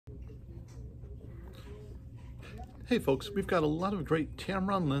Hey folks, we've got a lot of great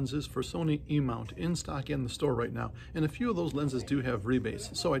Tamron lenses for Sony E-mount in stock in the store right now, and a few of those lenses do have rebates.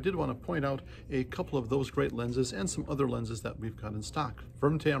 So I did want to point out a couple of those great lenses and some other lenses that we've got in stock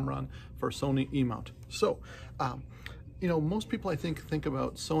from Tamron for Sony E-mount. So, you know, most people I think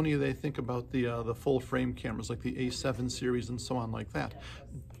about Sony, they think about the full frame cameras like the A7 series and so on like that.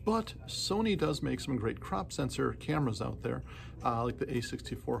 But Sony does make some great crop sensor cameras out there, like the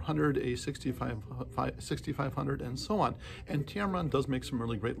A6400, A6500, and so on. And Tamron does make some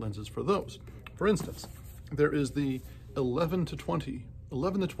really great lenses for those. For instance, there is the 11 to 20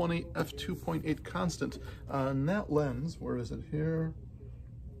 f2.8 constant. And that lens, where is it here?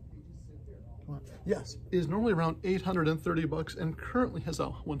 Yes, is normally around 830 bucks and currently has a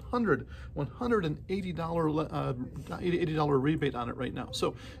 $180 rebate on it right now.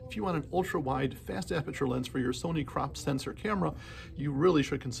 So if you want an ultra wide fast aperture lens for your Sony crop sensor camera, you really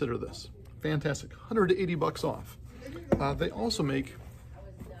should consider this. Fantastic, 180 bucks off. They also make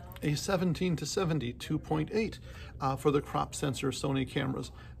a 17 to 70 2.8 for the crop sensor Sony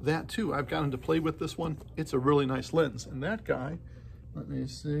cameras. That too, I've gotten to play with this one. It's a really nice lens. And that guy, let me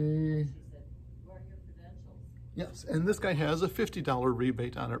see. Yes, and this guy has a $50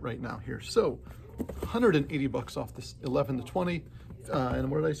 rebate on it right now here. So 180 bucks off this 11 to 20.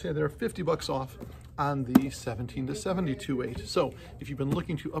 And what did I say there? 50 bucks off on the 17 to 70 2.8. So if you've been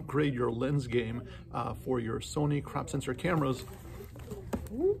looking to upgrade your lens game for your Sony crop sensor cameras,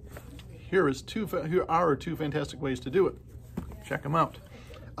 here are two fantastic ways to do it. Check them out.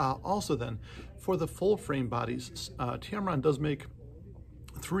 Also then, for the full frame bodies, Tamron does make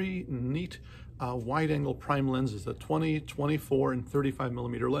three neat wide-angle prime lenses, a 20, 24, and 35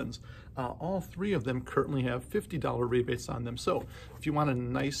 millimeter lens. All three of them currently have $50 rebates on them. So if you want a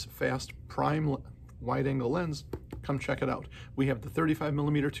nice, fast, prime wide-angle lens, come check it out. We have the 35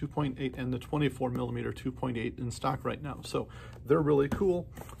 millimeter 2.8 and the 24 millimeter 2.8 in stock right now. So they're really cool.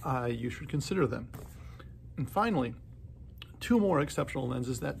 You should consider them. And finally, two more exceptional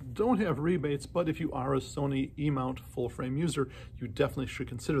lenses that don't have rebates, but if you are a Sony E-mount full frame user, you definitely should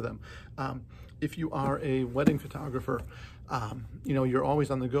consider them. If you are a wedding photographer, you know, you're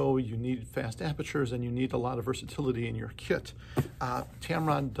always on the go, you need fast apertures and you need a lot of versatility in your kit.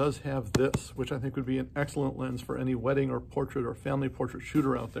 Tamron does have this, which I think would be an excellent lens for any wedding or portrait or family portrait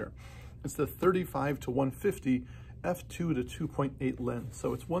shooter out there. It's the 35 to 150 f2 to 2.8 lens.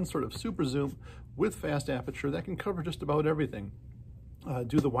 So it's one sort of super zoom with fast aperture that can cover just about everything.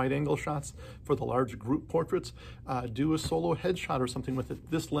 Do the wide angle shots for the large group portraits, do a solo headshot or something with it.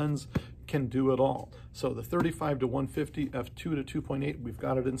 This lens can do it all. So the 35 to 150 f2 to 2.8, we've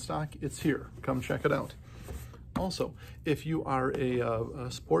got it in stock. It's here. Come check it out. Also, if you are a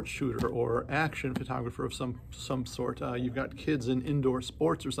sports shooter or action photographer of some sort, you've got kids in indoor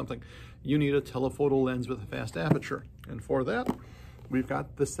sports or something, you need a telephoto lens with a fast aperture. And for that, we've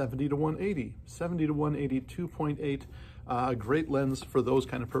got the 70 to 180 2.8, great lens for those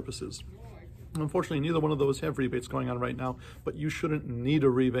kind of purposes. Unfortunately, neither one of those have rebates going on right now, but you shouldn't need a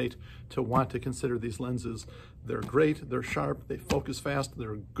rebate to want to consider these lenses. They're great, they're sharp, they focus fast,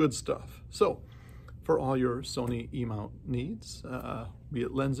 they're good stuff. So, for all your Sony E-mount needs, be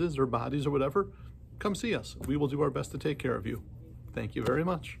it lenses or bodies or whatever, come see us. We will do our best to take care of you. Thank you very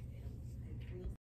much.